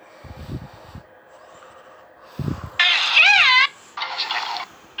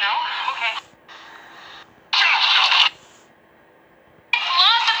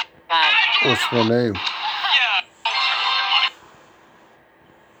What's my name?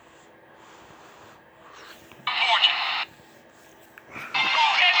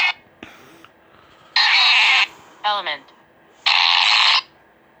 Element.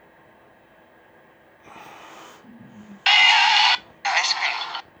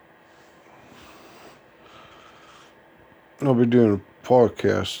 I'll be doing a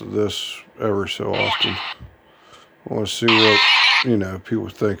podcast of this every so often. I want to see what, people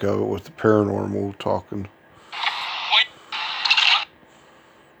think of it with the paranormal talking.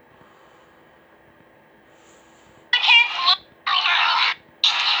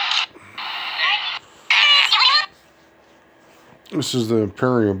 This is the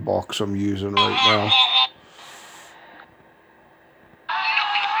Imperium box I'm using right now.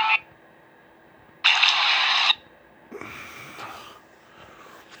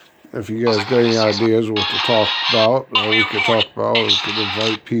 If you guys got any ideas what to talk about, we could talk about, we could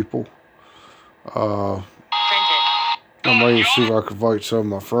invite people. I might see if I could invite some of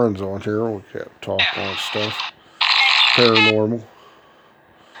my friends on here. We could talk on stuff. Paranormal.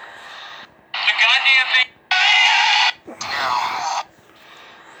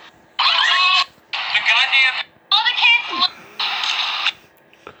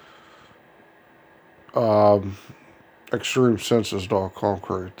 ExtremeSenses.com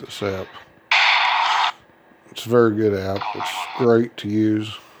created this app. It's a very good app. It's great to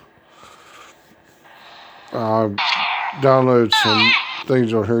use. Download some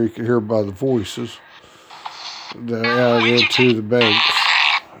things on here you can hear by the voices. Then add it into the banks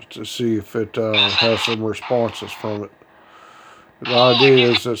to see if it has some responses from it. The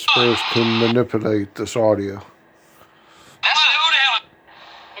idea is that spirits can manipulate this audio.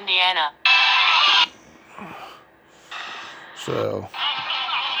 Indiana. So,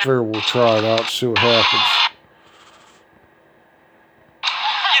 figure we'll try it out, see what happens.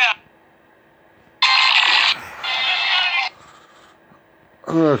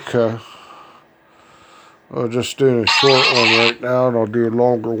 Okay. I'm just doing a short one right now, and I'll do a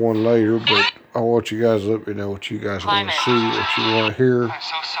longer one later, but I want you guys to let me know what you guys want to see, what you want to hear,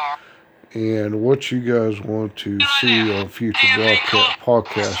 and what you guys want to see on future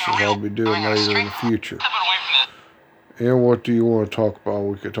podcasts that I'll be doing later in the future. And what do you want to talk about?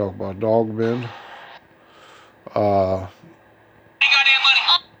 We could talk about dog men,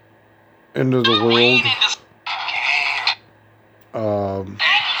 end of the world,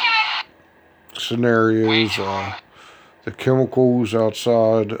 scenarios, the chemicals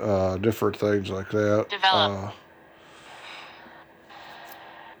outside, different things like that.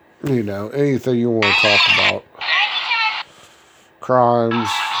 Anything you want to talk about. Crimes,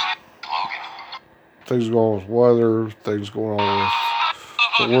 things going on with weather, things going on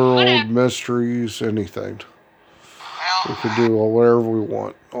with the world, mysteries, anything. We could do whatever we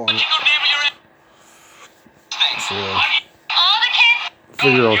want on it. So,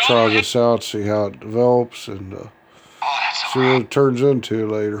 figure I'll try this out, see how it develops, and see what it turns into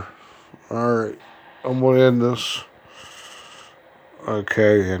later. Alright, I'm going to end this.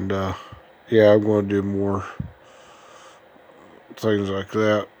 Okay, and I'm going to do more things like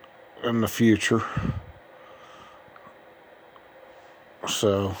that in the future.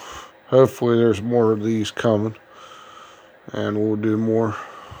 So, hopefully there's more of these coming, and we'll do more.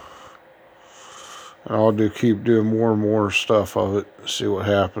 And I'll keep doing more and more stuff of it, see what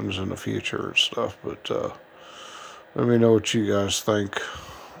happens in the future and stuff. But let me know what you guys think.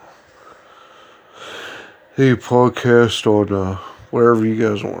 Hey, podcast on whatever you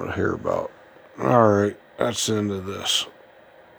guys want to hear about. Alright, that's the end of this.